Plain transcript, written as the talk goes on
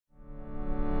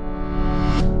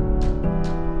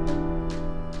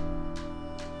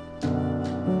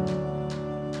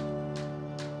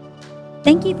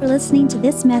Thank you for listening to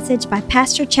this message by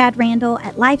Pastor Chad Randall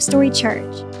at Life Story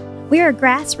Church. We are a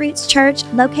grassroots church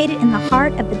located in the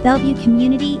heart of the Bellevue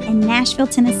community in Nashville,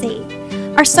 Tennessee.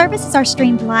 Our services are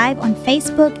streamed live on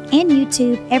Facebook and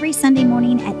YouTube every Sunday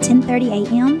morning at 10:30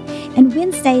 a.m. and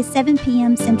Wednesdays 7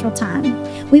 p.m. Central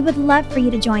Time. We would love for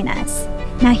you to join us.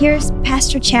 Now here's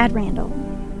Pastor Chad Randall.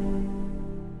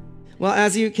 Well,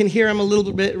 as you can hear, I'm a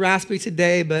little bit raspy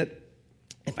today, but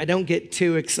if I don't get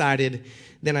too excited,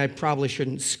 then I probably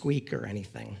shouldn't squeak or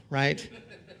anything, right?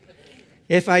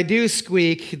 If I do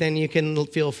squeak, then you can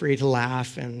feel free to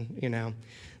laugh, and,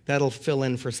 that'll fill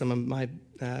in for some of my,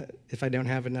 if I don't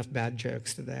have enough bad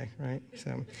jokes today, right?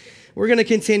 So we're going to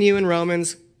continue in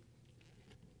Romans.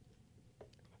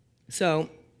 So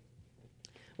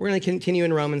we're going to continue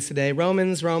in Romans today.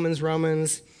 Romans,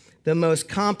 the most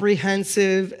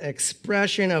comprehensive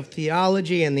expression of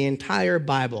theology in the entire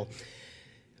Bible.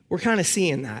 We're kind of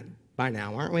seeing that by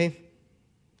now, aren't we?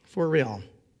 For real.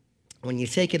 When you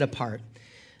take it apart.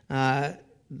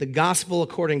 The gospel,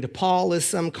 according to Paul, as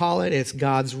some call it, it's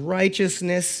God's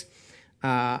righteousness,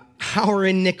 our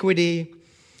iniquity,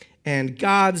 and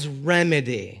God's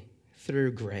remedy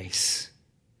through grace.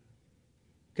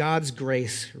 God's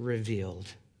grace revealed.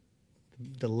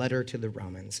 The letter to the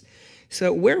Romans.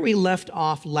 So where we left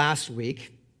off last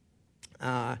week,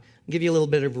 I'll give you a little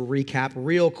bit of a recap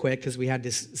real quick because we had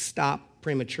to stop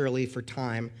prematurely for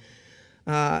time.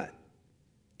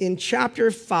 In chapter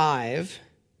 5,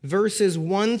 verses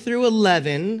 1 through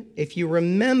 11, if you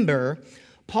remember,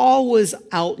 Paul was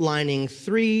outlining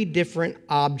 3 different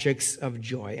objects of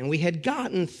joy. And we had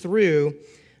gotten through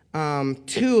 2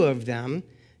 of them.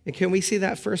 And can we see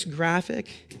that first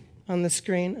graphic on the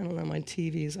screen? I don't know, my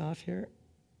TV's off here.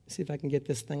 Let's see if I can get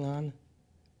this thing on.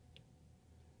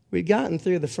 We'd gotten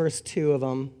through the first 2 of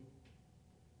them.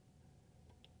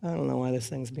 I don't know why this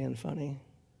thing's being funny.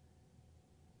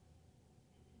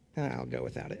 I'll go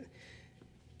without it.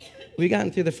 We've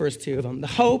gotten through the first 2 of them. The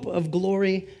hope of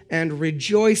glory and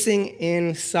rejoicing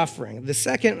in suffering. The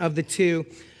second of the 2,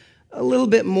 a little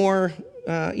bit more,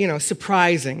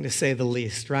 surprising to say the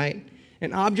least, right?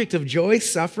 An object of joy,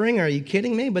 suffering, are you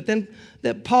kidding me? But then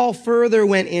that Paul further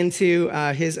went into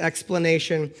his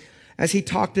explanation as he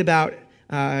talked about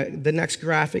the next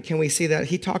graphic. Can we see that?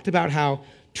 He talked about how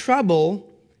trouble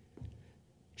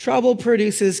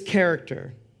produces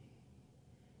character.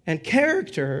 And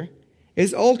character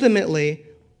is ultimately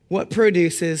what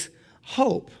produces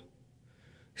hope.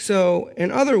 So,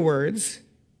 in other words,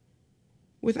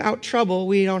 without trouble,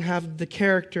 we don't have the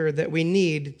character that we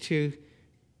need to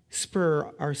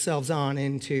spur ourselves on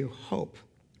into hope,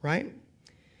 right?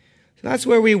 So that's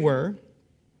where we were.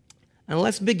 And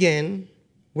let's begin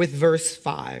with verse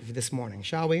 5 this morning,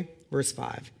 shall we? Verse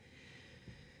 5.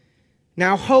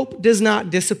 Now, hope does not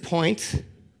disappoint,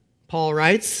 Paul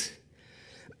writes,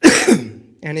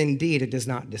 and indeed it does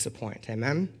not disappoint,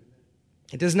 amen?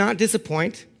 It does not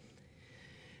disappoint.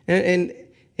 And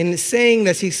in saying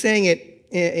this, he's saying it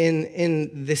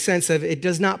in the sense of it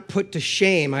does not put to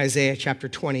shame, Isaiah chapter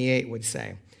 28 would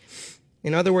say.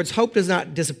 In other words, hope does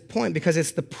not disappoint because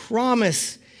it's the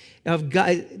promise of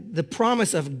God. The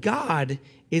promise of God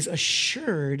is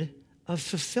assured of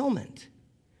fulfillment.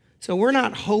 So we're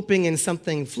not hoping in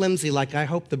something flimsy like I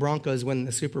hope the Broncos win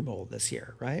the Super Bowl this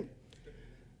year, right?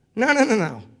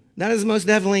 No. That is most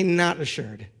definitely not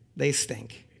assured. They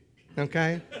stink,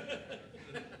 okay?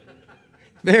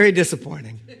 Very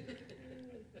disappointing.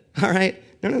 All right?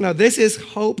 No. This is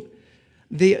hope.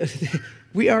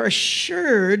 We are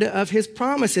assured of his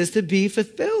promises to be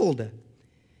fulfilled.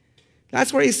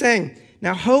 That's what he's saying.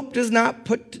 Now, hope does not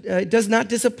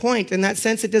disappoint. In that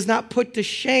sense, it does not put to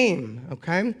shame,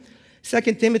 okay? 2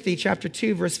 Timothy chapter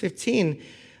 2, verse 15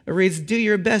 reads, do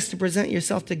your best to present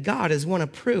yourself to God as one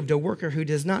approved, a worker who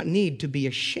does not need to be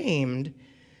ashamed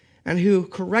and who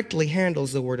correctly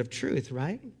handles the word of truth,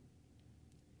 right?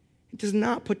 It does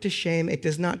not put to shame. It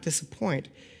does not disappoint.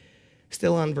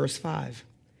 Still on verse 5.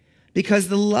 Because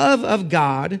the love of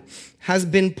God has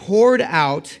been poured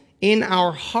out in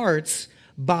our hearts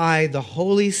by the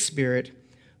Holy Spirit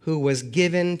who was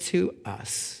given to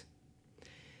us.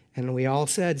 And we all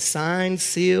said, signed,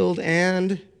 sealed,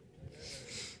 and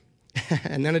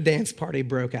then a dance party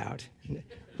broke out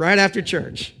right after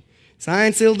church.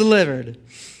 Signed, sealed, delivered.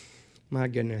 My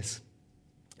goodness.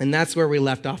 And that's where we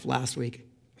left off last week.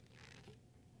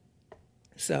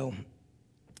 So,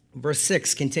 verse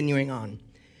 6, continuing on.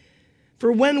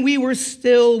 For when we were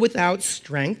still without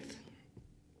strength,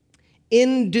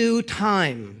 in due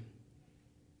time,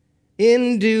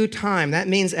 that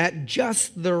means at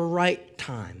just the right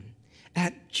time.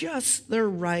 At just the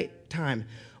right time.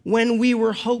 When we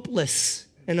were hopeless,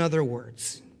 in other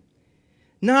words.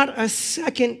 Not a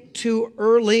second too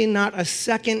early, not a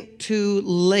second too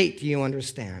late, you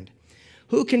understand.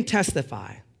 Who can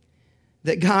testify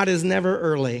that God is never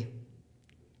early,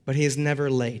 but he is never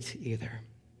late either?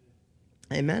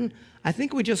 Amen? I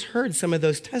think we just heard some of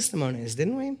those testimonies,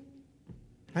 didn't we?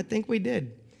 I think we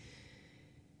did.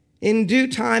 In due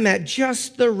time, at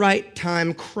just the right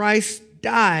time, Christ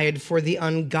died for the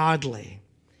ungodly.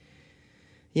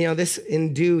 You know, this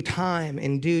in due time,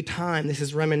 this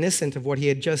is reminiscent of what he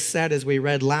had just said as we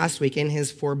read last week in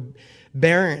his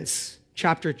forbearance.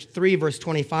 Chapter 3, verse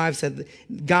 25 said,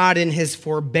 God in his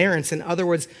forbearance. In other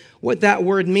words, what that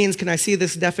word means, can I see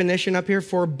this definition up here?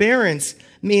 Forbearance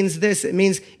means this. It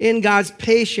means in God's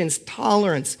patience,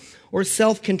 tolerance, or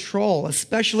self-control,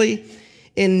 especially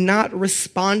in not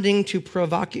responding to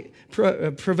provocation.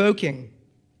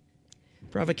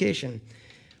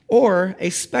 Or a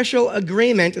special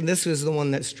agreement, and this was the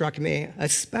one that struck me, a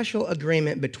special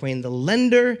agreement between the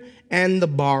lender and the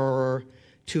borrower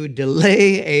to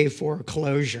delay a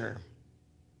foreclosure.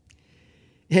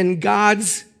 In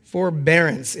God's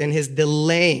forbearance, in his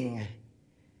delaying,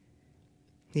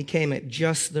 he came at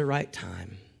just the right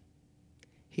time.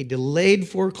 He delayed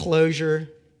foreclosure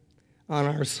on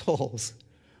our souls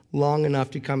long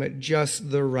enough to come at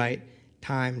just the right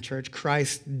time, church.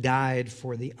 Christ died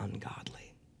for the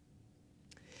ungodly.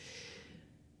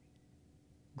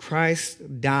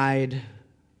 Christ died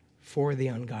for the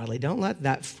ungodly. Don't let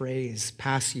that phrase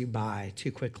pass you by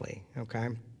too quickly, okay?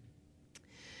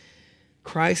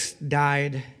 Christ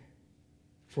died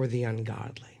for the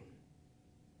ungodly.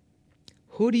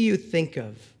 Who do you think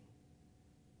of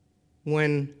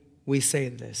when we say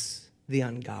this? The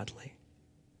ungodly.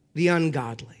 The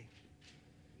ungodly.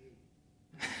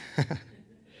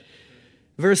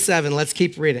 Verse 7, let's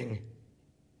keep reading.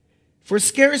 For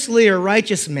scarcely a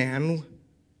righteous man,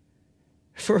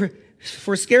 for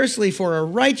scarcely for a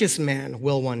righteous man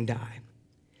will one die.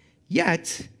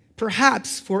 Yet,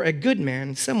 perhaps for a good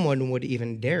man, someone would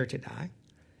even dare to die.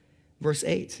 Verse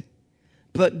 8,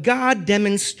 but God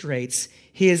demonstrates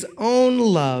his own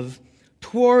love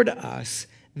toward us,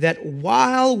 that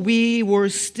while we were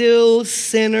still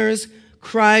sinners,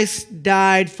 Christ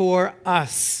died for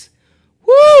us.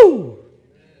 Woo!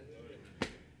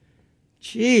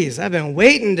 Jeez, I've been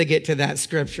waiting to get to that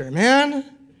scripture, man.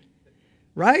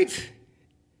 Right?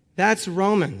 That's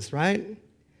Romans, right?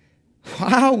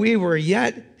 While we were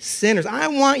yet sinners. I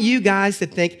want you guys to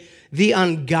think the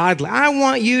ungodly. I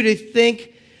want you to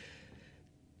think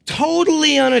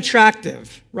totally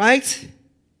unattractive, right?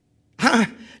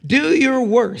 Do your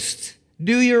worst.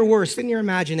 Do your worst in your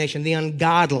imagination, the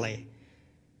ungodly.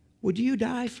 Would you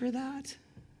die for that?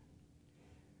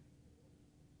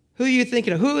 Who are you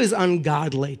thinking of? Who is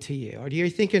ungodly to you? Or are you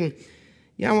thinking,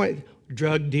 I want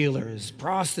drug dealers,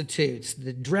 prostitutes,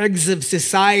 the dregs of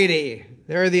society?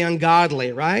 They're the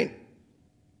ungodly, right?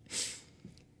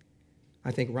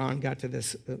 I think Ron got to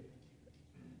this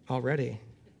already.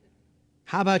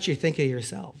 How about you think of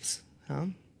yourselves? Huh?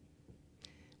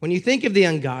 When you think of the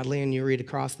ungodly and you read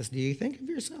across this, do you think of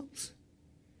yourselves?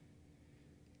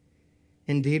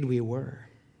 Indeed we were.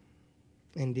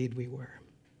 Indeed we were.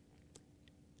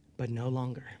 But no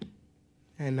longer.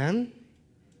 Amen?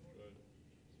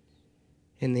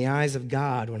 In the eyes of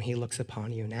God, when he looks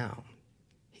upon you now,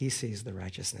 he sees the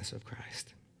righteousness of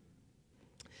Christ.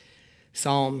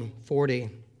 Psalm 40,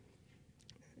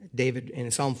 David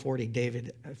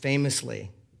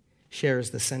famously shares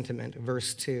the sentiment.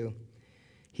 Verse 2,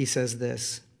 he says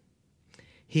this,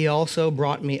 he also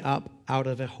brought me up out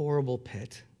of a horrible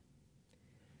pit,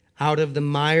 out of the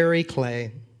miry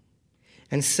clay,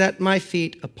 and set my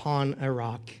feet upon a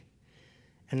rock,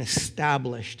 and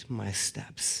established my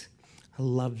steps. I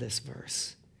love this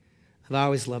verse. I've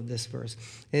always loved this verse.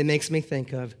 It makes me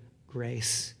think of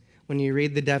grace. When you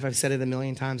read I've said it a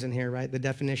million times in here, right? The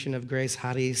definition of grace,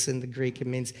 charis in the Greek, it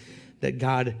means that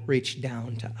God reached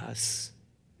down to us.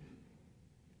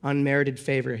 Unmerited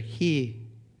favor. He,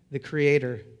 the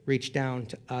Creator, reached down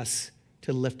to us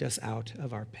to lift us out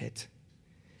of our pit.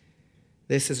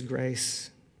 This is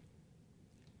grace.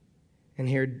 And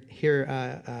here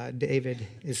David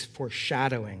is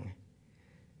foreshadowing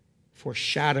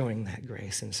that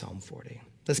grace in Psalm 40.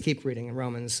 Let's keep reading in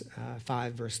Romans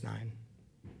 5, verse 9.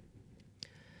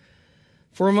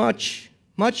 For much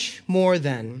more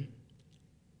than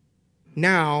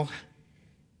now,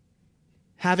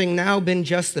 having now been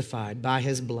justified by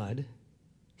his blood.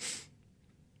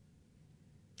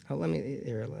 Let me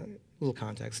here a little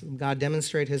context. God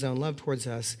demonstrated his own love towards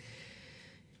us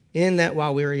in that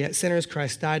while we were yet sinners,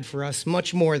 Christ died for us.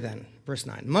 Much more than, verse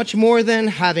 9, much more than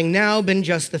having now been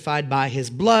justified by his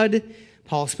blood,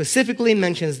 Paul specifically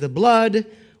mentions the blood.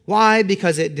 Why?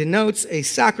 Because it denotes a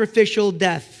sacrificial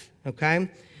death, okay?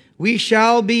 We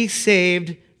shall be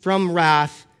saved from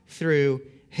wrath through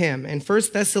him. In 1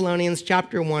 Thessalonians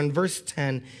chapter 1, verse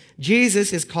 10,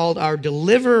 Jesus is called our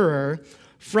deliverer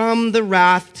from the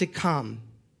wrath to come.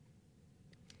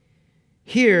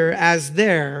 Here, as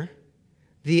there,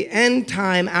 the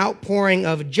end-time outpouring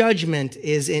of judgment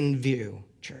is in view,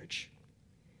 church.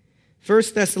 1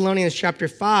 Thessalonians chapter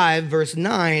 5, verse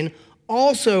 9,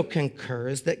 also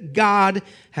concurs that God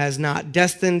has not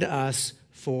destined us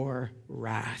for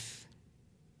wrath.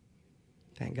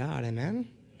 Thank God, amen?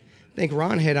 I think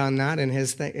Ron hit on that in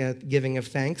his giving of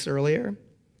thanks earlier.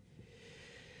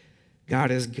 God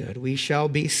is good. We shall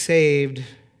be saved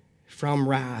from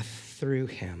wrath through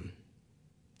him.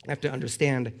 I have to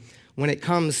understand, when it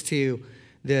comes to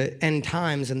the end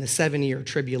times and the 7-year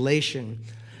tribulation,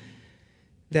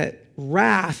 that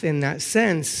wrath in that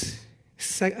sense,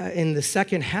 in the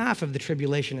second half of the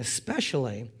tribulation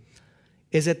especially,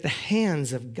 is at the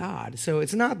hands of God. So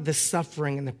it's not the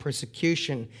suffering and the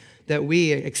persecution that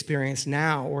we experience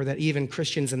now, or that even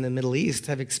Christians in the Middle East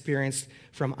have experienced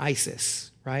from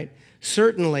ISIS, right?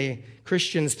 Certainly,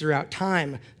 Christians throughout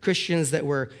time, Christians that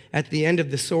were at the end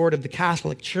of the sword of the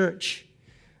Catholic Church,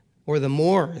 or the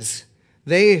Moors,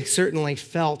 they certainly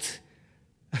felt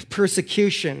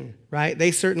persecution, right?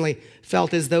 They certainly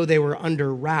felt as though they were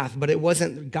under wrath, but it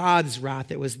wasn't God's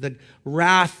wrath. It was the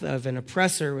wrath of an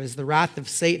oppressor. It was the wrath of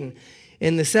Satan.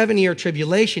 In the 7-year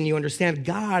tribulation, you understand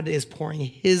God is pouring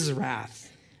his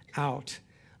wrath out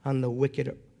on the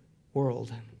wicked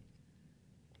world.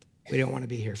 We don't want to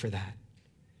be here for that.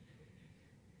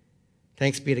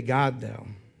 Thanks be to God, though.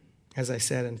 As I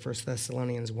said in 1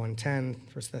 Thessalonians 1:10,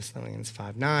 1 Thessalonians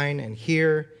 5:9, and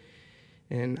here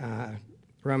in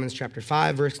Romans chapter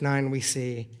 5, verse 9, we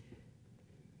see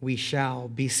we shall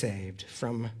be saved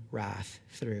from wrath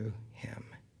through him.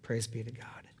 Praise be to God.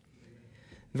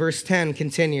 Verse 10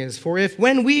 continues, for if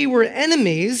when we were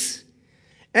enemies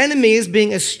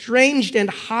being estranged and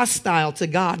hostile to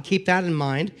God, keep that in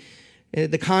mind,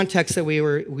 the context that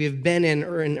we've been in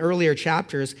earlier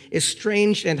chapters,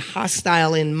 estranged and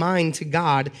hostile in mind to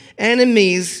God,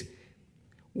 enemies,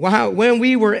 when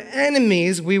we were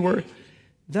enemies, we were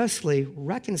thusly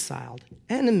reconciled,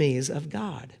 enemies of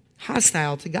God,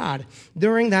 hostile to God.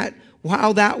 During that,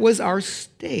 while that was our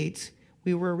state,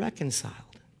 we were reconciled.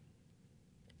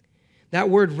 That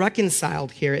word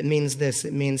reconciled here, it means this.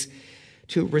 It means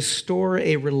to restore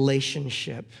a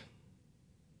relationship.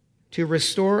 To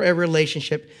restore a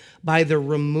relationship by the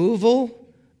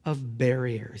removal of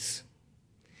barriers.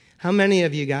 How many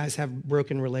of you guys have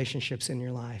broken relationships in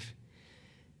your life?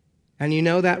 And you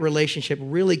know that relationship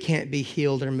really can't be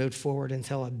healed or moved forward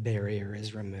until a barrier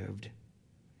is removed.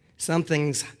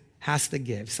 Something has to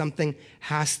give. Something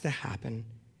has to happen.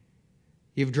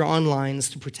 You've drawn lines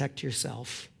to protect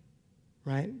yourself,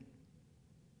 right?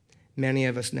 Many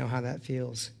of us know how that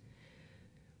feels.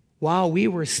 While we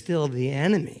were still the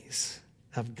enemies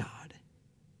of God,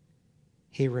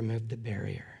 he removed the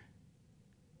barrier.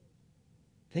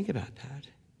 Think about that.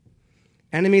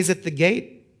 Enemies at the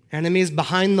gate, enemies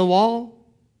behind the wall.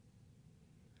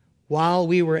 While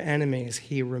we were enemies,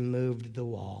 he removed the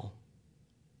wall.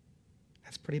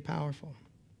 That's pretty powerful.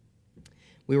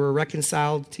 We were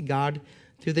reconciled to God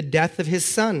through the death of his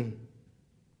Son.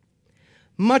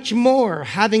 Much more,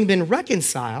 having been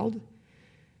reconciled,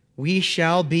 we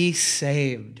shall be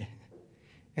saved.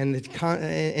 And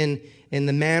in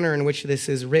the manner in which this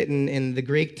is written in the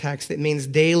Greek text, it means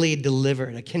daily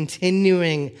delivered, a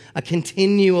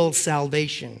continual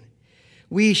salvation.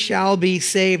 We shall be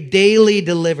saved, daily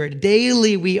delivered.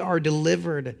 Daily we are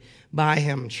delivered by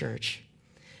him, church.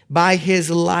 By his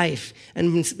life.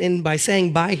 And by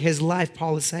saying by his life,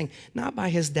 Paul is saying, not by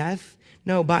his death,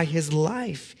 no, by his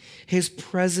life. His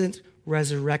present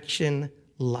resurrection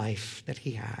life that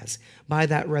he has. By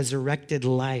that resurrected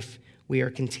life, we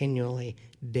are continually,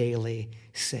 daily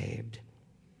saved.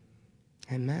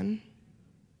 Amen?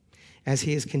 As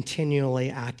he is continually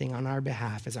acting on our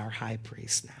behalf as our high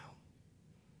priest now.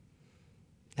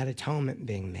 That atonement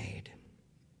being made.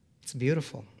 It's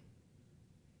beautiful.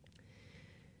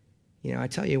 You know, I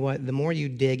tell you what, the more you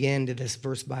dig into this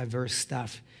verse by verse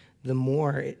stuff, the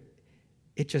more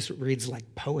it just reads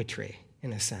like poetry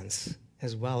in a sense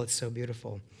as well. It's so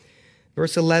beautiful.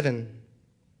 Verse 11.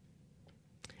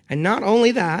 And not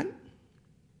only that,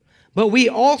 but we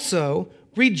also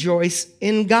rejoice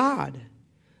in God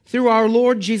through our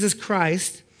Lord Jesus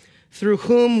Christ, through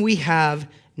whom we have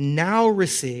now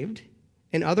received.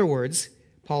 In other words,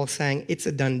 Paul is saying it's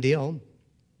a done deal.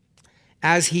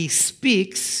 As he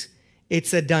speaks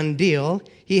It's a done deal.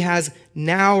 He has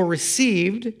now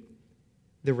received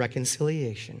the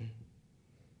reconciliation.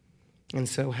 And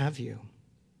so have you.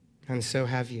 And so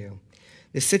have you.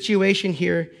 The situation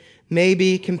here may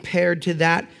be compared to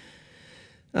that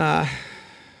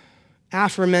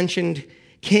aforementioned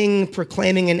king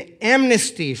proclaiming an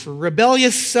amnesty for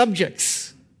rebellious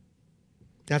subjects.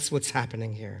 That's what's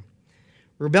happening here.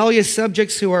 Rebellious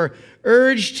subjects who are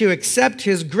urged to accept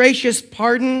his gracious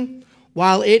pardon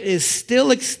while it is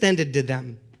still extended to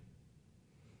them.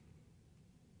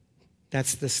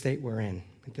 That's the state we're in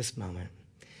at this moment.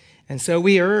 And so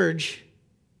we urge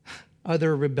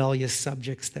other rebellious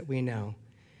subjects that we know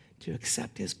to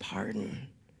accept his pardon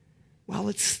while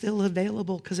it's still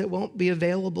available, because it won't be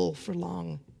available for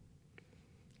long.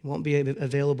 It won't be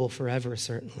available forever,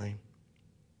 certainly.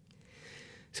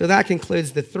 So that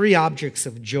concludes the three objects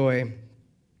of joy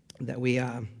that we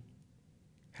had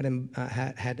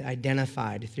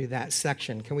identified through that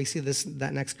section. Can we see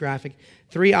that next graphic?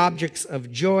 Three objects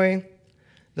of joy: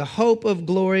 the hope of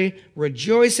glory,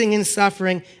 rejoicing in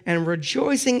suffering, and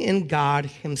rejoicing in God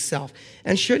himself.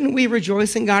 And shouldn't we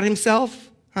rejoice in God himself?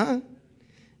 Huh?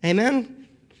 Amen?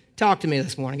 Talk to me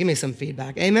this morning. Give me some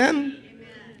feedback. Amen?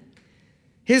 Amen.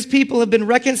 His people have been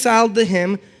reconciled to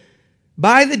him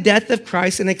by the death of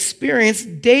Christ and experience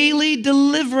daily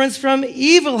deliverance from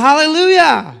evil.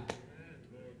 Hallelujah.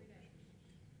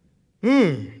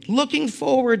 Looking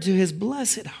forward to his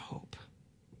blessed hope,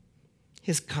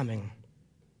 his coming,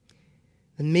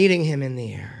 and meeting him in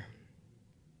the air.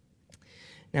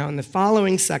 Now, in the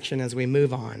following section, as we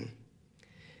move on,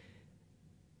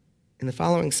 in the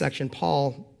following section,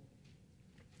 Paul,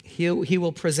 he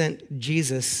will present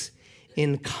Jesus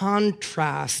in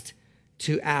contrast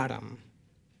to Adam,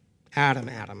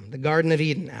 the Garden of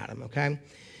Eden Adam, okay?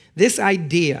 This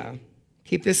idea,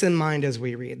 keep this in mind as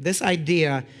we read, this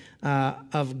idea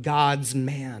of God's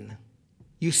man.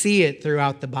 You see it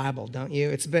throughout the Bible, don't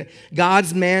you? It's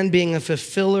God's man being a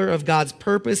fulfiller of God's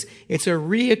purpose. It's a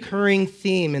reoccurring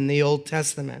theme in the Old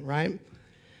Testament, right?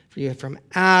 From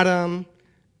Adam,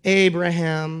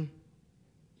 Abraham,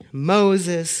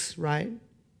 Moses, right?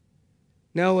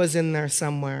 Noah's in there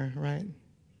somewhere, right?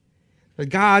 But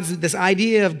this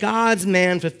idea of God's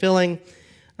man fulfilling,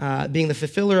 being the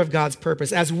fulfiller of God's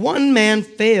purpose. As one man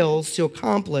fails to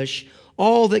accomplish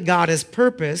all that God has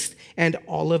purposed, and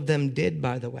all of them did,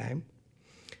 by the way,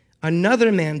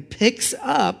 another man picks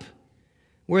up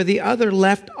where the other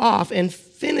left off and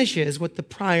finishes what the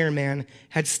prior man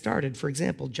had started. For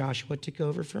example, Joshua took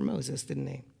over for Moses, didn't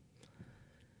he?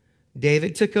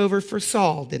 David took over for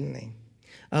Saul, didn't he?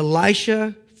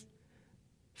 Elisha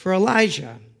for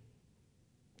Elijah.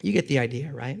 You get the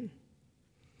idea, right?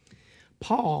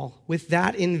 Paul, with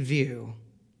that in view,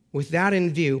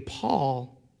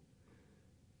 Paul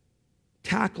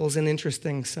tackles an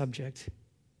interesting subject.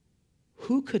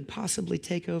 Who could possibly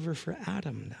take over for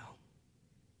Adam,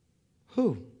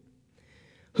 though?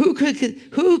 Who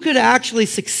could actually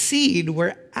succeed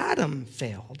where Adam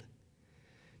failed?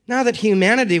 Now that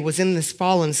humanity was in this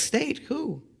fallen state,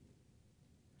 who?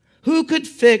 Who could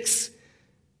fix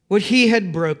what he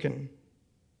had broken?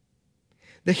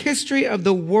 The history of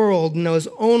the world knows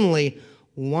only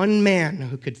one man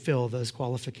who could fill those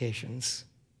qualifications.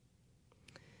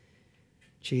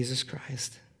 Jesus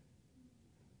Christ,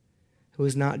 who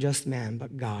is not just man,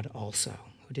 but God also,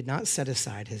 who did not set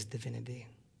aside his divinity.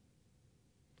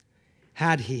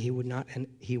 Had he would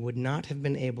not have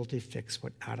been able to fix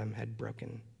what Adam had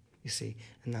broken, you see.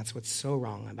 And that's what's so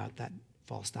wrong about that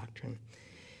false doctrine.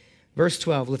 Verse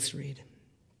 12, let's read.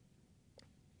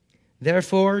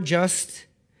 Therefore, just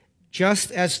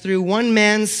as through one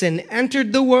man sin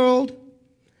entered the world,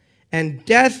 and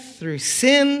death through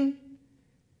sin,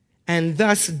 and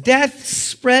thus death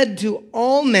spread to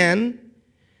all men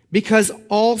because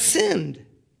all sinned.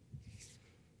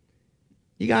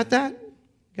 You got that?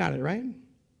 Got it, right?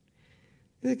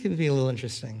 It can be a little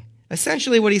interesting.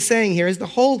 Essentially what he's saying here is the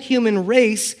whole human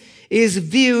race is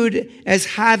viewed as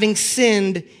having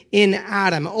sinned in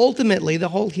Adam. Ultimately, the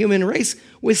whole human race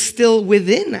was still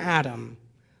within Adam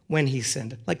when he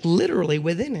sinned, like literally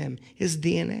within him, his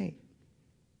DNA.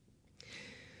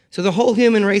 So the whole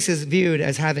human race is viewed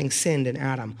as having sinned in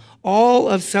Adam. All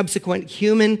of subsequent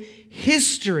human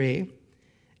history,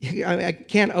 I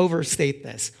can't overstate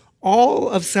this, all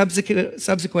of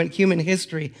subsequent human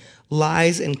history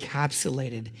lies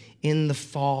encapsulated in the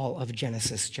fall of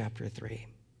Genesis chapter 3.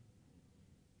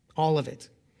 All of it.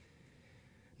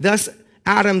 Thus,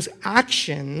 Adam's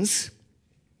actions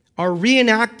are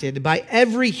reenacted by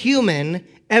every human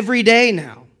every day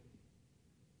now.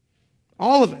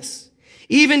 All of us.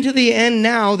 even to the end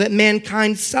now that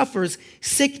mankind suffers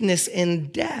sickness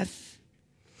and death.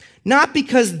 Not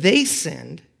because they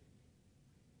sinned,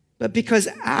 but because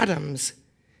Adam's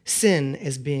sin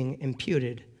is being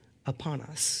imputed upon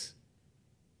us.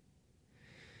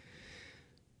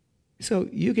 So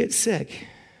you get sick,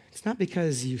 it's not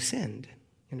because you sinned,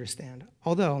 understand?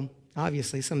 Although,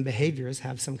 obviously, some behaviors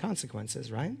have some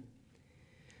consequences, right?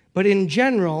 But in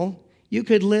general, you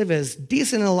could live as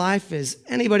decent a life as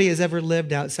anybody has ever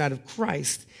lived outside of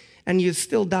Christ, and you'd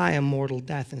still die a mortal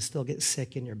death and still get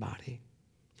sick in your body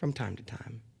from time to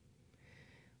time.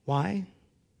 Why?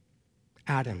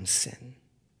 Adam's sin.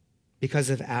 Because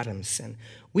of Adam's sin.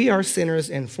 We are sinners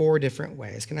in 4 different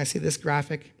ways. Can I see this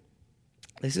graphic?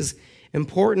 This is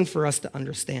important for us to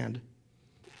understand.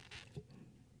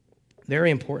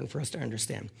 Very important for us to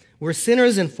understand. We're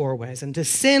sinners in 4 ways. And to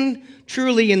sin,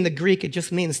 truly in the Greek, it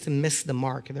just means to miss the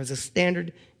mark. There's a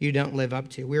standard you don't live up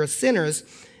to. We are sinners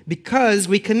because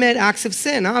we commit acts of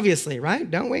sin, obviously, right?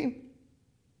 Don't we?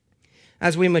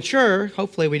 As we mature,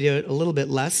 hopefully we do it a little bit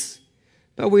less,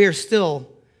 but we still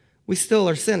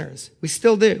are sinners. We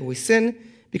still do. We sin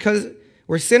because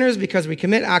we're sinners because we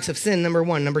commit acts of sin, number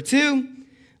 1. Number 2,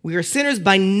 we are sinners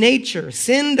by nature.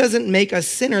 Sin doesn't make us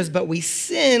sinners, but we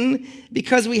sin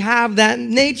because we have that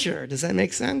nature. Does that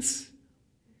make sense?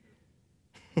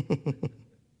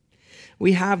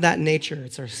 We have that nature.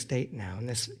 It's our state now,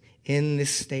 in this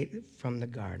state from the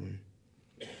garden.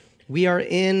 We are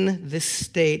in this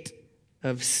state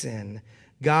of sin.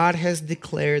 God has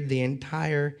declared the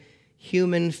entire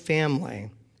human family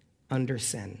under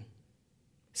sin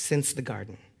since the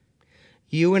garden.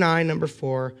 You and I, number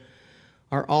 4,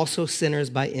 are also sinners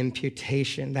by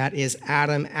imputation. That is,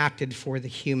 Adam acted for the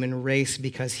human race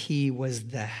because he was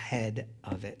the head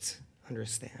of it.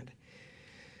 Understand?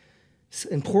 It's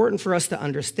important for us to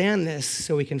understand this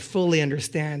so we can fully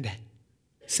understand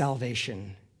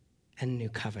salvation and new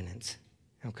covenant.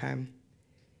 Okay?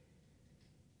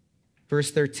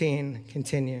 Verse 13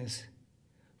 continues,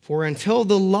 "For until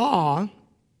the law,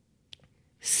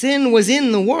 sin was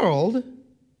in the world,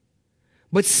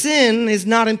 but sin is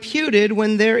not imputed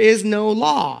when there is no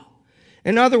law."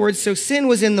 In other words, so sin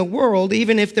was in the world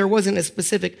even if there wasn't a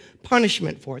specific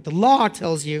punishment for it. The law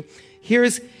tells you, here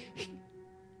is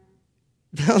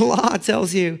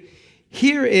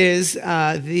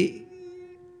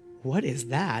what is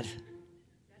that?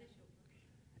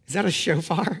 Is that a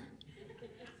shofar?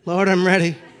 Lord, I'm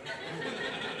ready.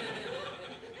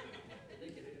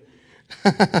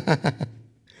 I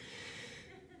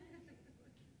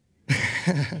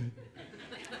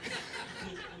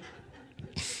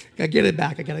gotta get it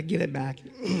back.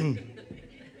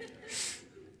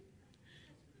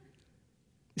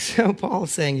 So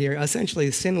Paul's saying here, essentially,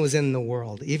 sin was in the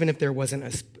world, even if there wasn't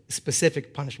a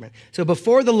specific punishment. So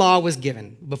before the law was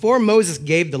given, before Moses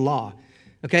gave the law,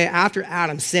 okay, after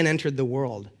Adam, sin entered the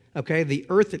world, okay, the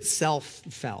earth itself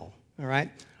fell, all right?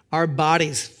 Our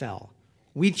bodies fell.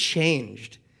 We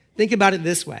changed. Think about it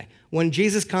this way. When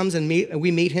Jesus comes and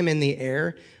we meet him in the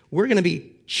air, we're going to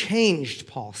be changed,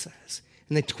 Paul says,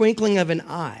 in the twinkling of an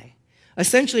eye.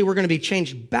 Essentially, we're going to be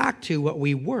changed back to what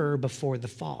we were before the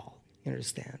fall. You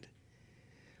understand?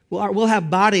 We'll have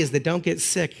bodies that don't get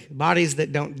sick, bodies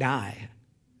that don't die.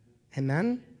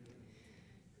 Amen?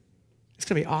 It's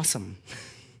going to be awesome.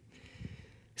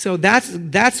 So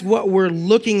that's what we're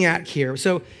looking at here.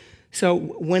 So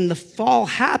when the fall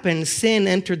happened, sin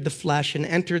entered the flesh and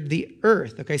entered the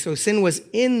earth. Okay, so sin was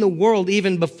in the world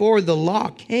even before the law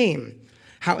came.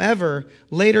 However,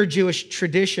 later Jewish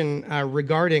tradition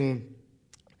regarding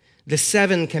the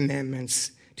 7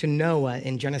 commandments to Noah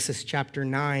in Genesis chapter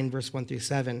 9, verse 1 through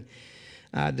 7,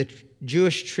 the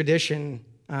Jewish tradition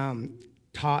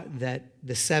taught that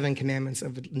the 7 commandments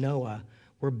of Noah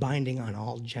were binding on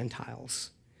all Gentiles.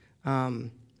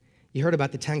 You heard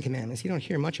about the 10 commandments. You don't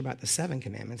hear much about the 7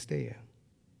 commandments, do you?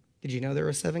 Did you know there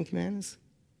were 7 commandments?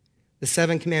 The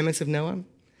 7 commandments of Noah?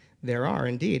 There are,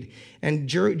 indeed. And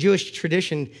Jewish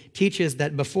tradition teaches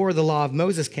that before the law of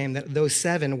Moses came, that those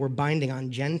 7 were binding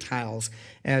on Gentiles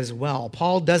as well.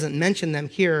 Paul doesn't mention them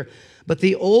here, but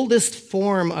the oldest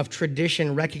form of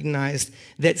tradition recognized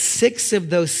that 6 of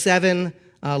those 7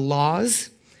 laws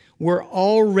were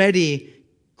already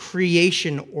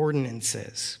creation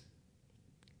ordinances.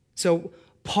 So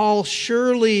Paul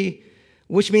surely,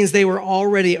 which means they were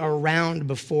already around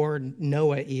before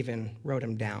Noah even wrote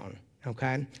them down.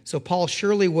 Okay? So Paul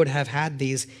surely would have had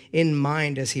these in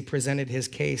mind as he presented his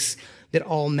case that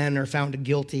all men are found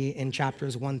guilty in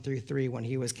chapters 1 through 3 when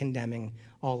he was condemning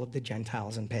all of the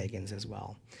Gentiles and pagans as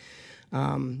well.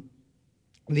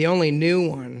 The only new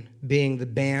one being the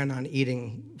ban on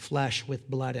eating flesh with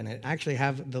blood in it. I actually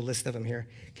have the list of them here.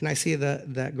 Can I see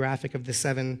that graphic of the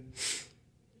 7?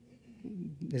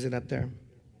 Is it up there?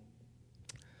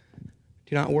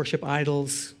 Do not worship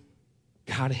idols.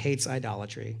 God hates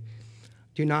idolatry.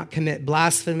 Do not commit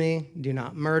blasphemy. Do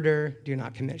not murder. Do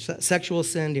not commit sexual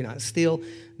sin. Do not steal.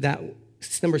 That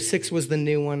number 6 was the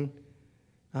new one.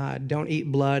 Don't eat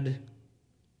blood.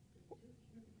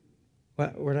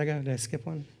 What? Where did I go? Did I skip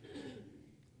one?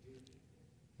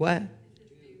 What?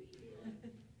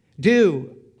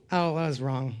 Do. Oh, I was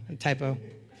wrong. A typo.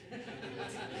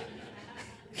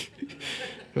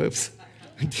 Oops.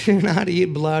 Do not eat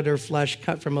blood or flesh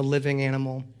cut from a living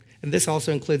animal. And this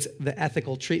also includes the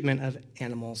ethical treatment of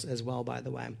animals as well, by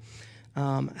the way.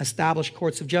 Establish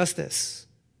courts of justice.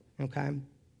 Okay?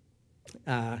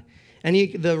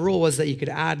 The rule was that you could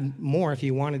add more if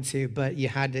you wanted to, but you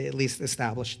had to at least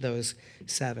establish those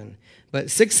 7.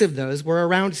 But 6 of those were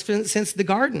around since the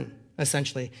garden,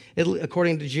 essentially,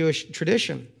 according to Jewish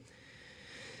tradition.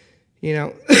 You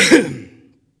know,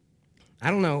 I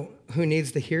don't know who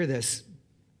needs to hear this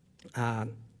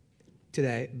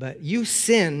today, but you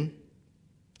sin,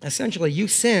 essentially, you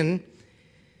sin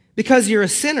because you're a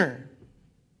sinner.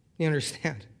 You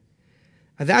understand?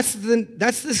 That's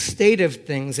the state of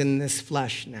things in this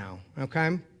flesh now,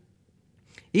 okay?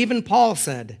 Even Paul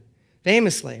said,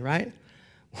 famously, right?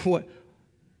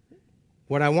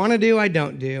 What I want to do, I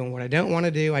don't do, and what I don't want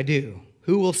to do, I do.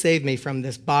 Who will save me from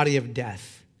this body of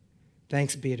death?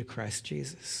 Thanks be to Christ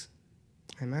Jesus.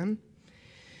 Amen?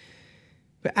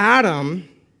 But Adam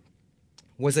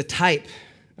was a type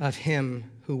of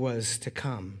him who was to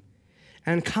come.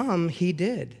 And come he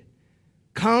did.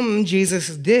 Come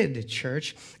Jesus did,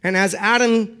 church. And as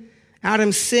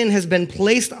Adam's sin has been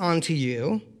placed onto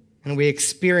you, and we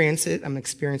experience it, I'm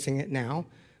experiencing it now,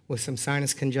 with some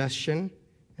sinus congestion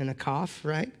and a cough,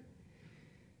 right?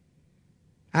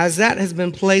 As that has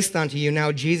been placed onto you,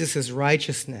 now Jesus'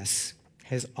 righteousness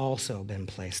has also been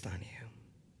placed on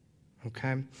you.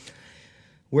 Okay?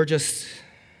 We're just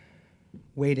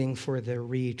waiting for the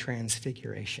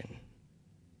retransfiguration.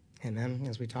 Amen,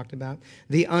 as we talked about.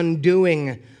 The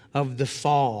undoing of the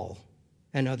fall,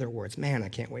 in other words. Man, I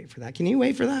can't wait for that. Can you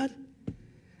wait for that?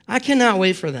 I cannot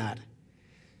wait for that.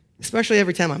 Especially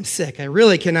every time I'm sick. I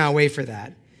really cannot wait for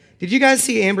that. Did you guys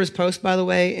see Amber's post, by the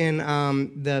way, in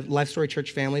the Life Story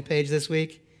Church family page this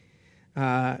week?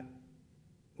 Where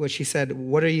she said,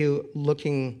 what are you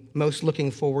most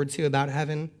looking forward to about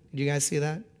heaven? Did you guys see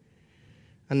that?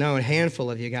 I know a handful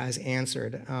of you guys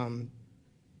answered.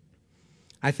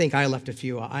 I think I left a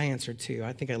few. I answered 2.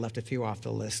 I think I left a few off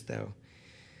the list, though.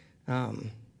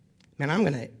 Man, I'm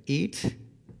going to eat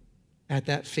at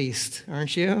that feast,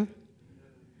 aren't you?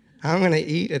 I'm going to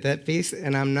eat at that feast,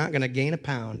 and I'm not going to gain a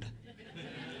pound.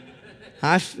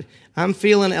 I'm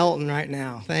feeling Elton right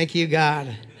now. Thank you,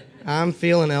 God. I'm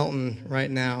feeling Elton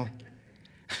right now.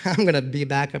 I'm going to be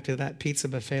back up to that pizza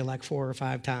buffet like 4 or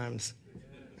 5 times.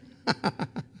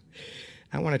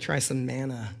 I want to try some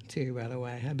manna, too, by the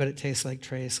way. I bet it tastes like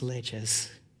tres leches.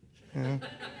 You know?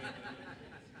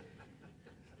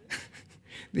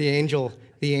 The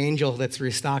angel that's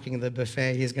restocking the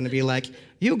buffet, he's going to be like,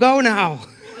 you go now.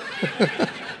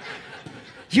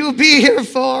 You'll be here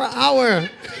for an hour.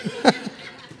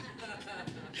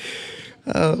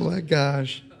 Oh, my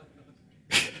gosh.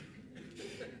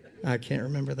 I can't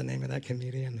remember the name of that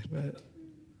comedian. But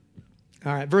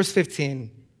all right, verse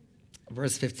 15.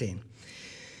 Verse 15.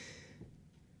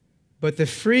 But the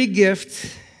free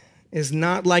gift is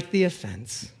not like the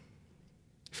offense.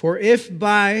 For if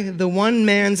by the one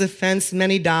man's offense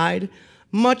many died,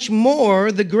 much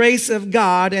more the grace of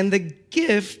God and the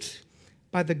gift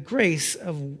by the grace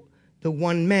of the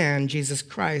one man, Jesus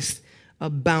Christ,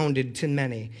 abounded to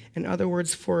many. In other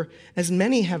words, for as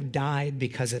many have died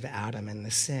because of Adam and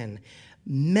the sin,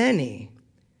 many,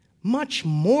 much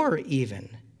more even,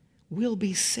 will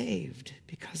be saved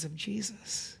because of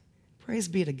Jesus. Praise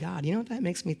be to God. You know what that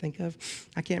makes me think of?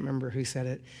 I can't remember who said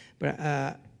it,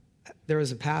 but there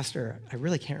was a pastor, I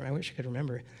really can't remember, I wish I could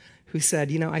remember, who said,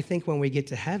 I think when we get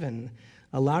to heaven,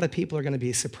 a lot of people are going to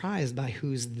be surprised by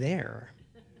who's there,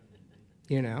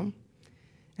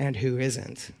 and who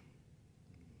isn't,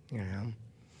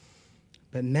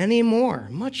 But many more,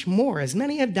 much more, as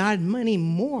many have died, many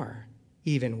more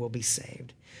even will be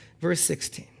saved. Verse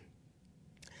 16.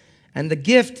 And the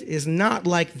gift is not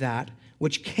like that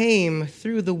which came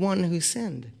through the one who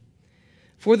sinned.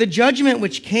 For the judgment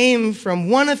which came from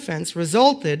one offense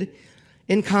resulted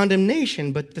in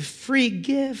condemnation, but the free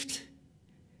gift,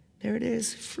 there it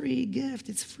is, free gift,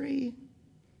 it's free.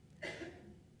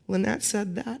 Lynette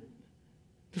said that.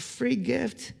 The free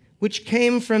gift, which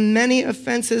came from many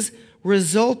offenses,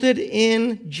 resulted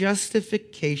in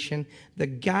justification. The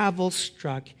gavel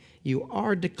struck. You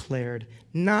are declared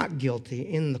not guilty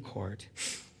in the court.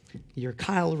 Your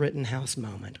Kyle Rittenhouse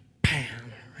moment.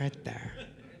 Bam, right there.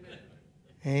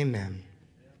 Amen.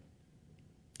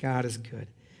 God is good.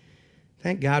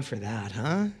 Thank God for that,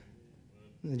 huh?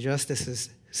 The justice is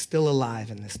still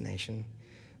alive in this nation.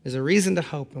 There's a reason to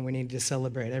hope, and we need to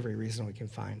celebrate every reason we can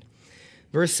find.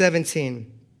 Verse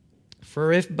 17,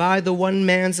 for if by the one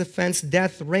man's offense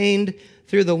death reigned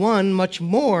through the one, much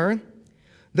more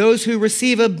those who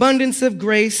receive abundance of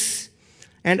grace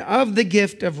and of the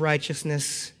gift of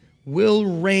righteousness will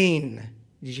reign.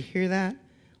 Did you hear that?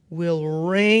 Will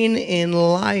reign in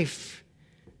life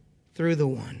through the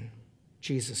one,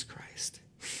 Jesus Christ.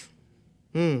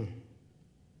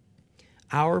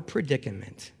 Our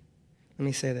predicament. Let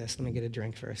me say this. Let me get a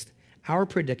drink first. Our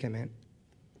predicament,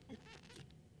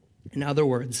 in other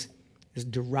words, is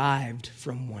derived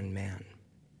from one man.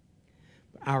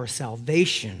 Our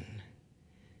salvation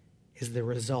is the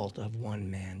result of one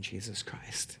man, Jesus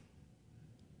Christ.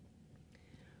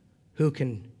 Who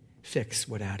can fix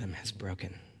what Adam has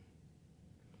broken?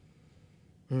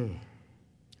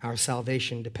 Our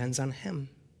salvation depends on him.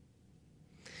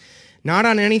 Not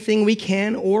on anything we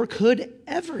can or could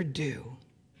ever do.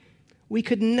 We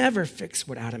could never fix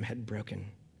what Adam had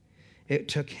broken. It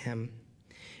took him.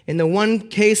 In the one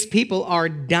case, people are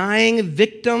dying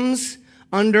victims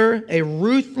under a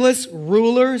ruthless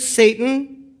ruler,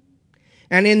 Satan.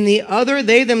 And in the other,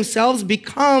 they themselves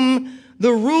become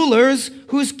the rulers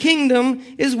whose kingdom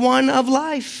is one of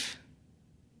life.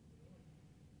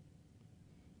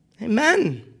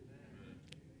 Amen.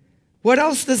 What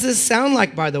else does this sound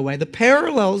like, by the way? The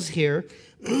parallels here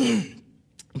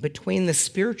between the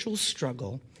spiritual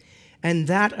struggle and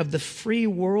that of the free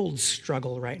world's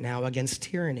struggle right now against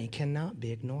tyranny cannot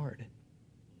be ignored.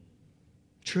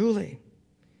 Truly.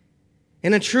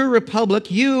 In a true republic,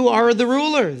 you are the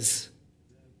rulers.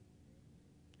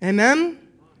 Amen?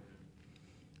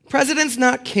 President's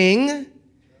not king.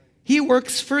 He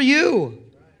works for you.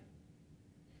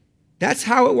 That's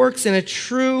how it works in a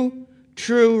true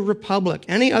republic.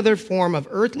 Any other form of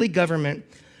earthly government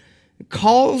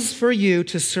calls for you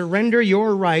to surrender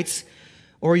your rights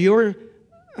or your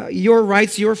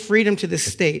freedom to the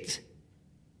state.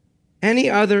 Any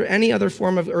other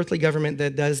form of earthly government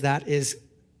that does that is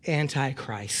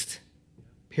anti-Christ.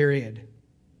 Period.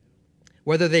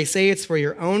 Whether they say it's for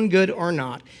your own good or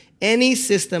not, any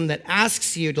system that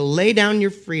asks you to lay down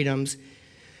your freedoms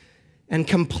and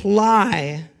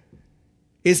comply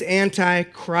is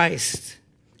anti-Christ.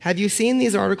 Have you seen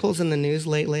these articles in the news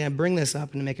lately? I bring this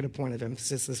up and make it a point of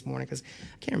emphasis this morning because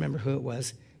I can't remember who it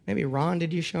was. Maybe Ron,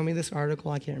 did you show me this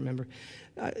article? I can't remember.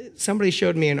 Somebody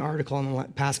showed me an article in the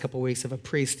past couple of weeks of a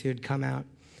priest who had come out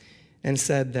and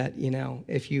said that,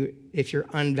 if you're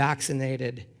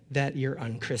unvaccinated, that you're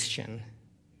unchristian,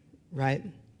 right?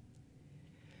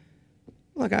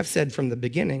 Look, I've said from the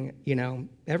beginning,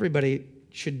 everybody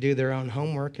should do their own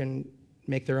homework and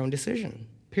make their own decision,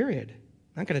 period.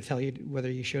 I'm not going to tell you whether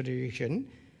you should or you shouldn't.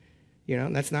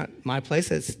 That's not my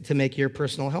place. It's to make your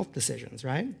personal health decisions,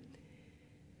 right?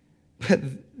 But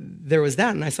there was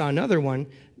that, and I saw another one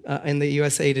in the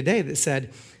USA Today that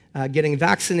said getting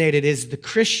vaccinated is the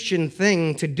Christian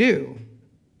thing to do,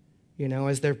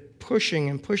 as they're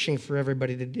pushing for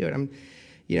everybody to do it.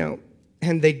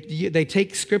 And they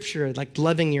take scripture like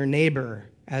loving your neighbor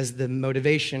as the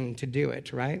motivation to do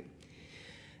it, right?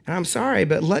 And I'm sorry,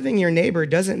 but loving your neighbor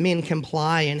doesn't mean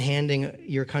comply and handing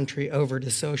your country over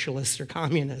to socialists or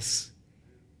communists.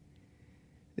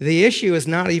 The issue is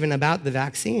not even about the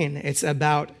vaccine. It's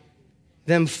about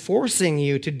them forcing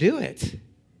you to do it.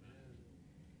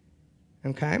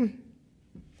 Okay?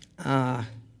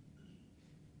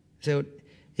 So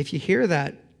if you hear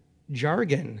that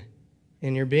jargon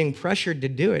and you're being pressured to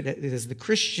do it, it is the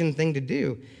Christian thing to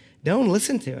do. Don't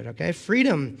listen to it, okay?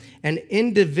 Freedom and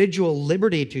individual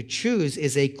liberty to choose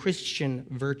is a Christian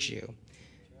virtue.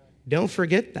 Don't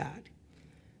forget that.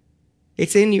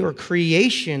 It's in your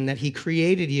creation that he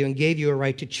created you and gave you a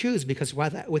right to choose, because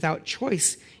without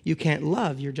choice, you can't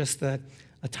love. You're just an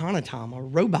automaton, a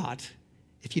robot,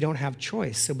 if you don't have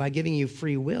choice. So by giving you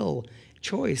free will,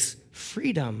 choice,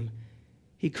 freedom,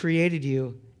 he created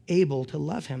you able to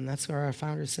love him. That's why our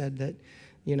founder said that,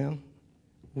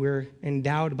 we're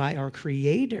endowed by our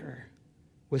Creator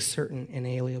with certain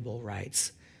inalienable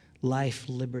rights, life,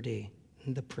 liberty,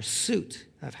 and the pursuit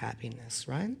of happiness,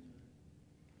 right?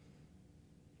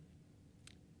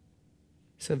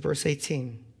 So verse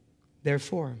 18,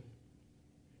 therefore,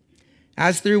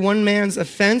 As through one man's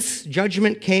offense,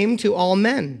 judgment came to all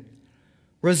men,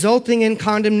 resulting in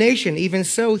condemnation. Even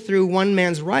so, through one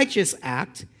man's righteous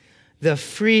act, the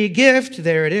free gift,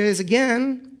 there it is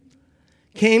again,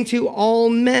 came to all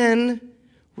men,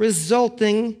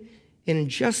 resulting in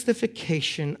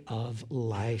justification of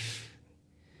life.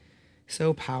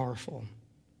 So powerful.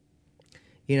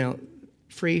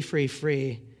 Free, free,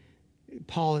 free.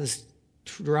 Paul is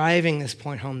driving this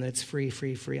point home that it's free,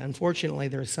 free, free. Unfortunately,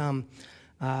 there are some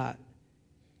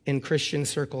in Christian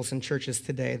circles and churches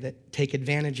today that take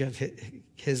advantage of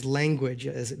his language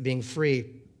as it being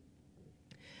free.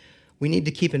 We need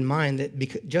to keep in mind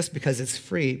that just because it's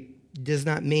free does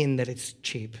not mean that it's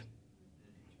cheap.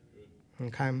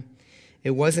 Okay?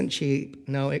 It wasn't cheap.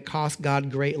 No, it cost God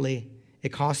greatly. It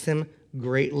cost him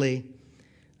greatly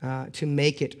to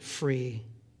make it free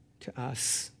to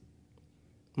us,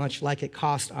 much like it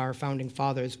cost our founding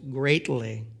fathers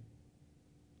greatly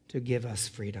to give us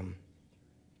freedom.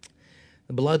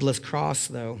 The bloodless cross,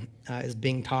 though, is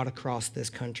being taught across this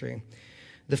country.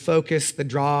 The focus, the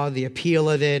draw, the appeal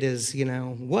of it is,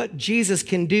 what Jesus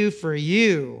can do for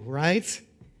you, right?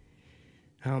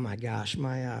 Oh my gosh,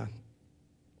 I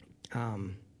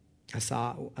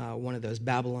saw one of those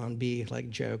Babylon Bee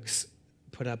jokes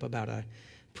put up about a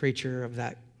preacher of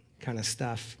that kind of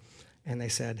stuff, and they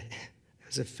said, it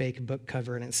was a fake book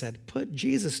cover, and it said, "Put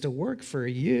Jesus to work for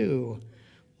you,"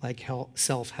 like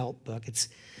self-help book. It's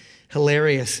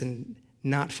hilarious and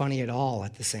not funny at all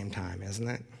at the same time, isn't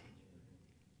it?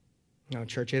 No,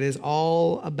 church, it is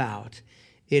all about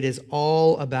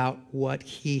what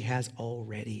he has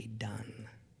already done.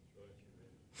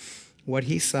 What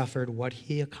he suffered, what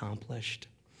he accomplished.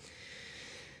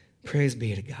 Praise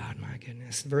be to God, my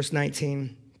goodness. Verse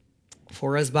 19,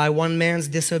 for as by one man's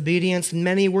disobedience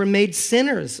many were made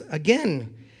sinners.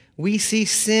 Again, we see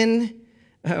sin,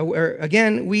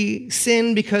 we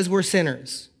sin because we're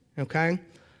sinners, okay?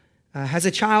 Has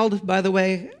a child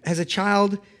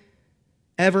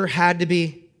ever had to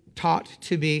be taught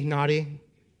to be naughty?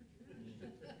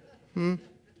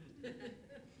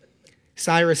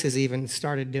 Cyrus has even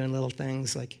started doing little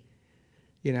things like,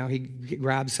 he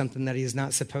grabs something that he's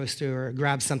not supposed to, or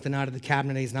grabs something out of the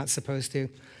cabinet he's not supposed to.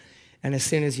 And as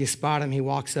soon as you spot him, he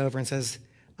walks over and says,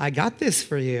 "I got this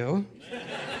for you."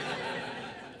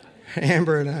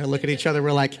 Amber and I look at each other,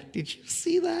 we're like, "Did you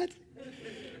see that?"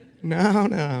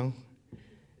 No.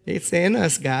 It's in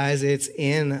us, guys. It's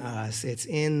in us. It's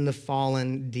in the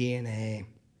fallen DNA.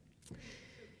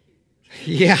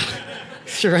 Yeah,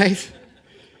 that's right.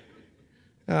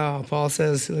 Oh, Paul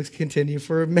says, let's continue.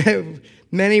 For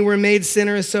many were made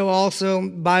sinners, so also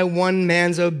by one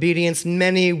man's obedience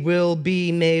many will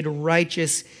be made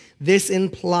righteous. This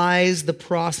implies the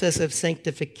process of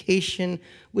sanctification,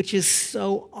 which is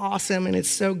so awesome and it's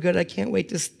so good. I can't wait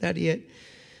to study it.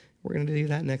 We're going to do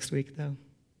that next week, though.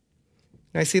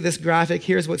 I see this graphic.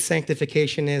 Here's what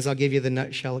sanctification is. I'll give you the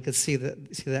nutshell. You can see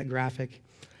that graphic.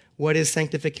 What is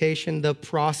sanctification? The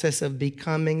process of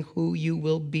becoming who you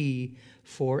will be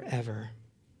forever.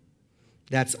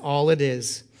 That's all it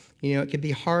is. It can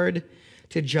be hard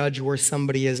to judge where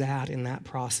somebody is at in that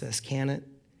process, can it?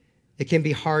 It can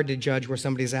be hard to judge where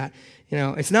somebody's at.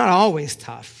 It's not always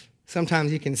tough.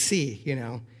 Sometimes you can see,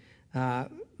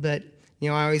 but, I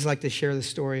always like to share the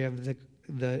story of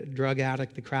the drug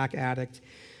addict, the crack addict,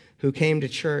 who came to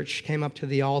church, came up to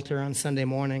the altar on Sunday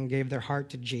morning, gave their heart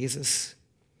to Jesus,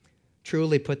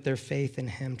 truly put their faith in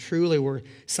him, truly were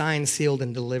signed, sealed,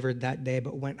 and delivered that day,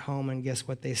 but went home, and guess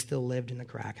what? They still lived in the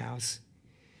crack house.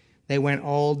 They went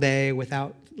all day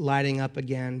without lighting up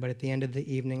again, but at the end of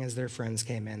the evening, as their friends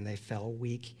came in, they fell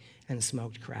weak and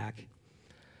smoked crack.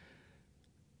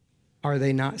 Are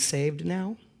they not saved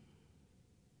now?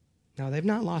 No, they've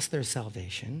not lost their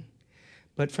salvation.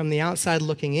 But from the outside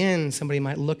looking in, somebody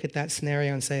might look at that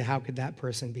scenario and say, how could that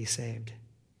person be saved?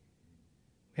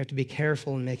 We have to be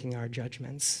careful in making our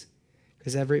judgments.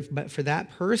 But for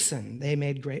that person, they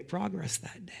made great progress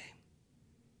that day.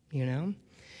 And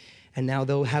now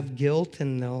they'll have guilt,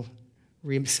 and they'll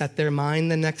reset their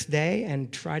mind the next day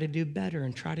and try to do better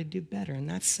and try to do better. And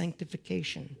that's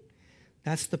sanctification.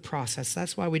 That's the process.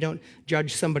 That's why we don't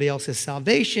judge somebody else's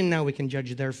salvation. Now we can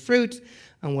judge their fruit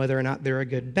on whether or not they're a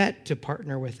good bet to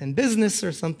partner with in business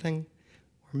or something,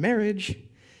 or marriage.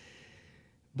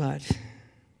 But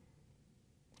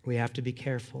we have to be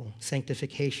careful.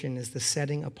 Sanctification is the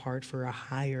setting apart for a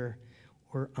higher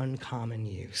or uncommon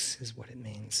use, is what it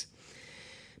means.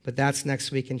 But that's next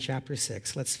week in chapter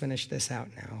 6. Let's finish this out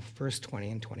now, verse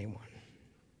 20 and 21.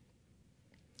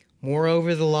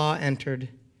 Moreover, the law entered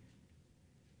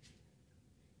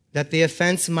that the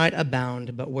offense might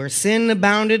abound. But where sin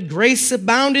abounded, grace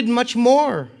abounded much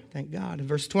more. Thank God.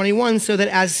 Verse 21, so that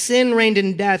as sin reigned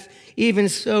in death, even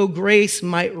so grace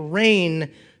might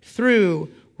reign through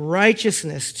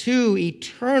righteousness to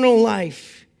eternal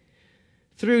life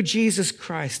through Jesus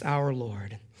Christ our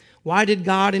Lord. Why did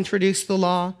God introduce the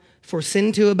law? For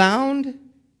sin to abound?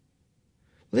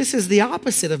 This is the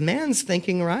opposite of man's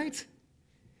thinking, right?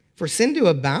 For sin to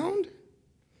abound?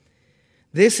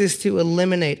 This is to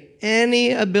eliminate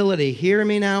any ability, hear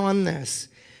me now on this.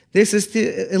 This is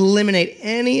to eliminate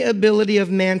any ability of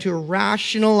man to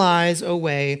rationalize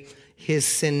away his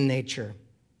sin nature.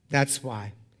 That's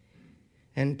why.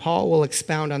 And Paul will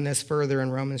expound on this further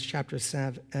in Romans chapter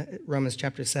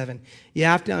 7. You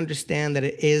have to understand that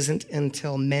it isn't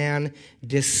until man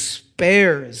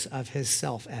despairs of his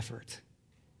self-effort,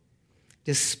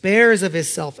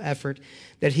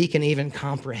 that he can even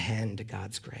comprehend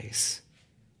God's grace.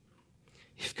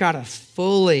 You've got to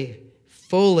fully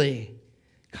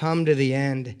come to the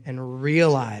end and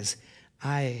realize,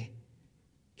 I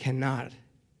cannot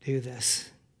do this.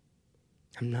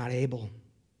 I'm not able.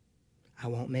 I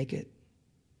won't make it.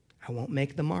 I won't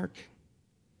make the mark.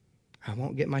 I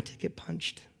won't get my ticket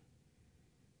punched.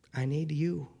 I need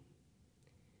you.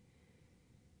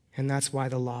 And that's why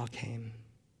the law came,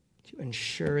 to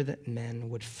ensure that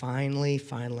men would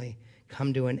finally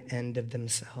come to an end of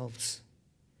themselves.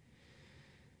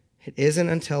 It isn't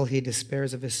until he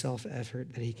despairs of his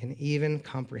self-effort that he can even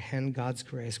comprehend God's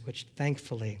grace, which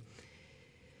thankfully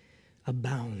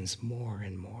abounds more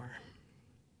and more.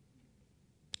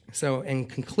 So in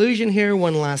conclusion here,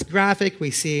 one last graphic,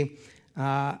 we see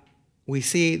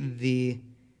the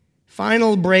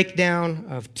final breakdown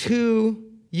of two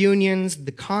unions,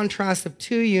 the contrast of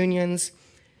two unions,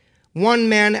 one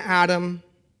man Adam,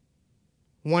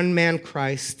 one man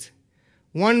Christ,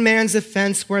 one man's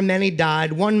offense where many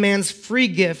died, one man's free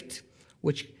gift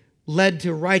which led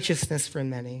to righteousness for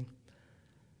many.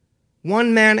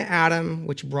 One man Adam,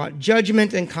 which brought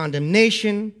judgment and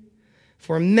condemnation.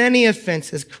 For many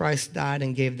offenses Christ died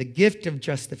and gave the gift of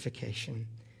justification.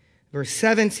 Verse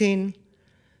 17,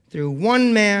 through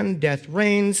one man death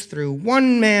reigns, through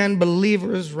one man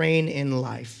believers reign in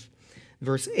life.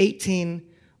 Verse 18,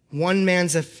 one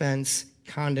man's offense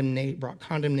brought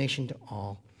condemnation to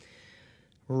all.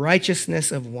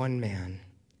 Righteousness of one man,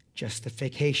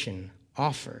 justification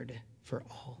offered for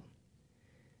all.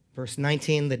 Verse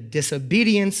 19, the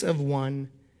disobedience of one,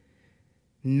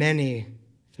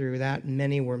 through that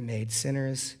many were made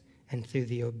sinners, and through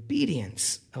the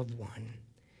obedience of one,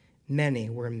 many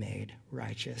were made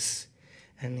righteous.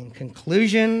 And in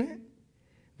conclusion,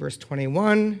 verse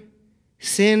 21,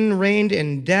 sin reigned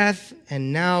in death,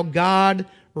 and now God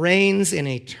reigns in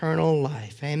eternal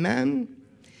life. Amen?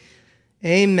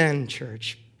 Amen,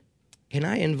 church. Can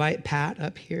I invite Pat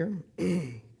up here?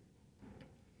 Give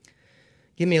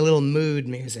me a little mood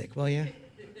music, will you?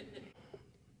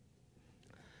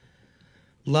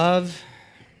 Love,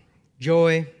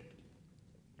 joy,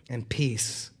 and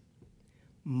peace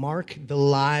mark the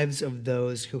lives of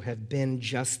those who have been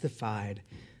justified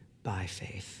by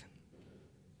faith.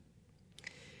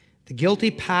 The guilty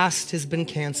past has been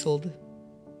canceled.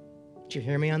 Did you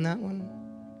hear me on that one?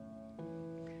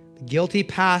 The guilty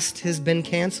past has been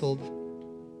canceled.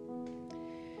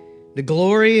 The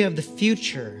glory of the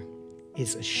future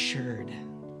is assured.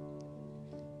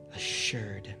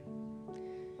 Assured.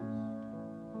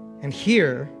 And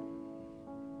here,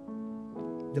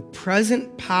 the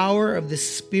present power of the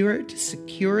Spirit to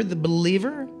secure the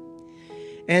believer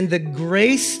and the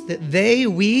grace that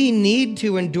we need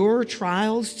to endure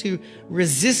trials, to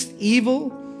resist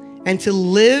evil, and to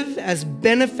live as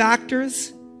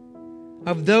benefactors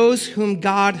of those whom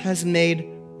God has made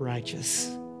righteous.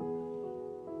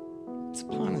 It's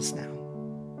upon us now.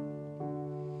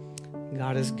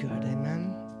 God is good,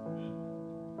 amen?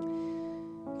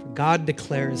 For God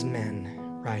declares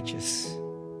men righteous.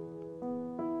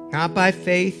 Not by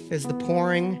faith as the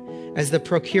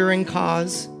procuring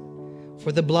cause,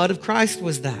 for the blood of Christ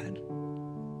was that.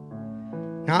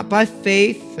 Not by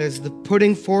faith as the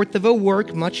putting forth of a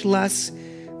work, much less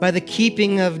by the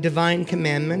keeping of divine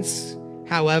commandments,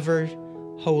 however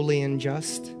holy and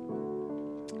just,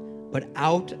 but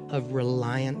out of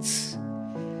reliance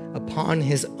upon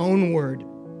his own word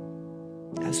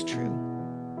as true.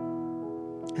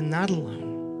 And that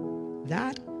alone,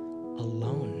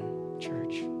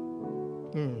 church.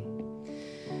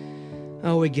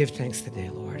 Oh, we give thanks today,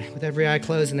 Lord, with every eye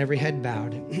closed and every head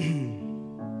bowed.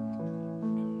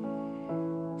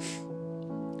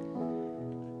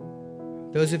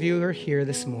 Those of you who are here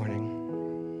this morning,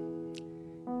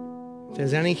 If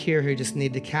there's any here who just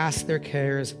need to cast their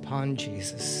cares upon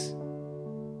Jesus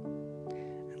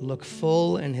and look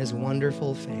full in his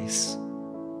wonderful face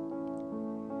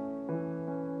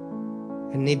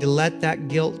and need to let that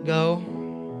guilt go,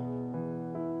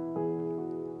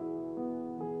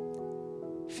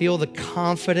 feel the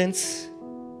confidence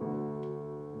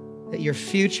that your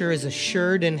future is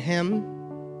assured in him,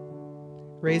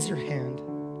 raise your hand.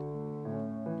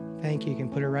 Thank you. You can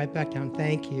put it right back down.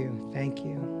 Thank you. Thank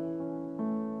you.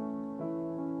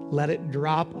 Let it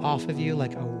drop off of you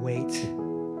like a weight,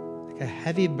 like a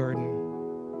heavy burden.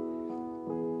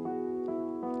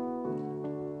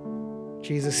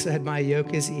 Jesus said, my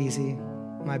yoke is easy,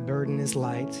 my burden is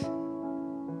light.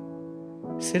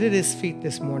 Sit at his feet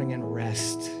this morning and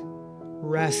rest.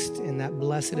 Rest in that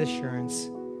blessed assurance,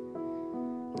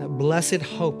 that blessed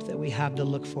hope that we have to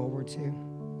look forward to.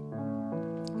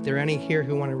 If there are any here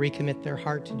who want to recommit their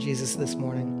heart to Jesus this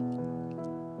morning,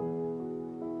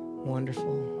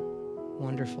 wonderful,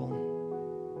 wonderful.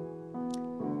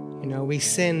 You know, we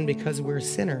sin because we're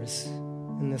sinners,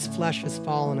 and this flesh is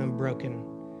fallen and broken.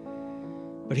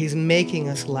 But he's making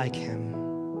us like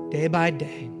him day by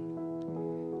day.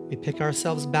 We pick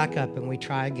ourselves back up and we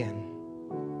try again.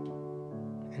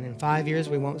 And in 5 years,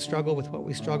 we won't struggle with what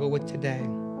we struggle with today.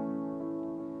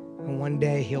 And one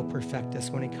day he'll perfect us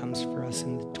when he comes for us.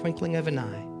 In the twinkling of an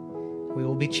eye, we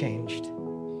will be changed.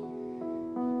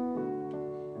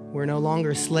 We're no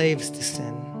longer slaves to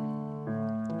sin.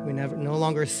 We no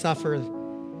longer suffer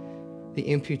the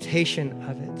imputation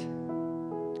of it,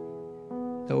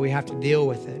 though we have to deal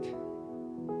with it.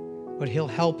 But he'll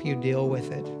help you deal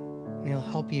with it, and he'll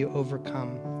help you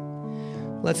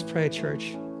overcome. Let's pray,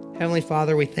 church. Heavenly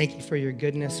Father, we thank you for your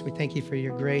goodness. We thank you for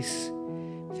your grace.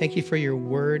 Thank you for your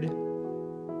word.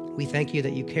 We thank you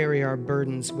that you carry our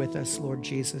burdens with us, Lord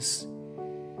Jesus.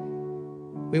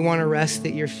 We want to rest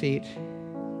at your feet.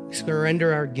 We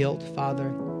surrender our guilt,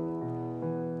 Father.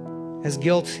 As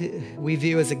guilt, we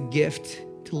view as a gift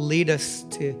to lead us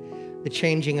to the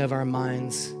changing of our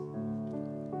minds,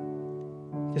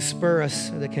 to spur us,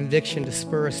 the conviction to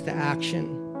spur us to action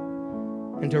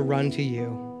and to run to you.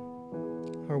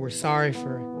 Or we're sorry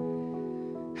for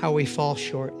how we fall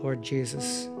short, Lord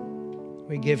Jesus.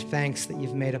 We give thanks that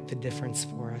you've made up the difference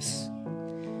for us.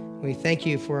 We thank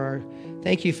you for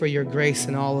your grace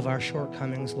in all of our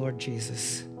shortcomings, Lord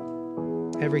Jesus.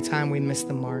 Every time we miss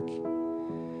the mark,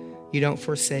 you don't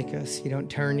forsake us. You don't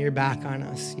turn your back on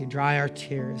us. You dry our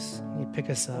tears. You pick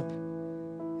us up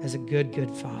as a good,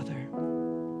 good Father.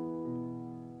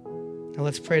 Now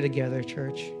let's pray together,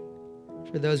 church.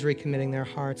 For those recommitting their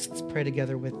hearts, let's pray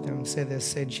together with them. Say this.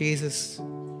 Say, Jesus,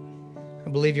 I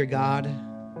believe you're God.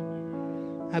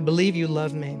 I believe you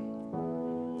love me.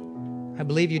 I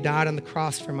believe you died on the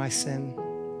cross for my sin.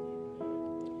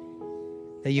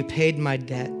 That you paid my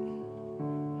debt.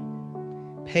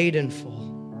 Paid in full.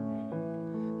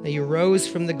 That you rose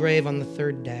from the grave on the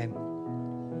third day.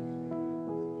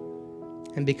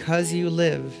 And because you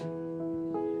live,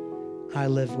 I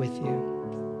live with you.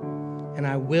 And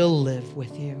I will live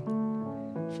with you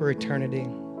for eternity.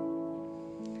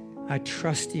 I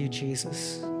trust you,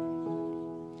 Jesus.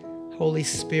 Holy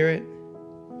Spirit,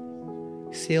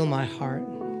 seal my heart.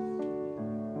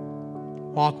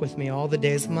 Walk with me all the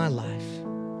days of my life.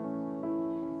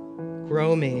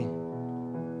 Grow me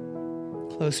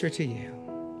closer to you.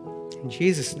 In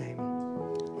Jesus' name.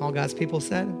 All God's people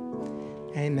said,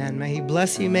 amen. May he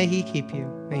bless you. May he keep you.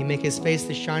 May he make his face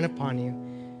to shine upon you.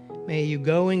 May you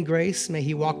go in grace. May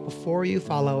he walk before you,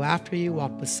 follow after you,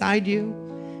 walk beside you.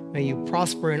 May you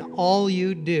prosper in all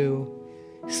you do,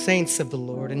 saints of the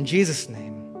Lord. In Jesus'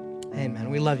 name, amen.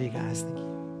 We love you guys. Thank you.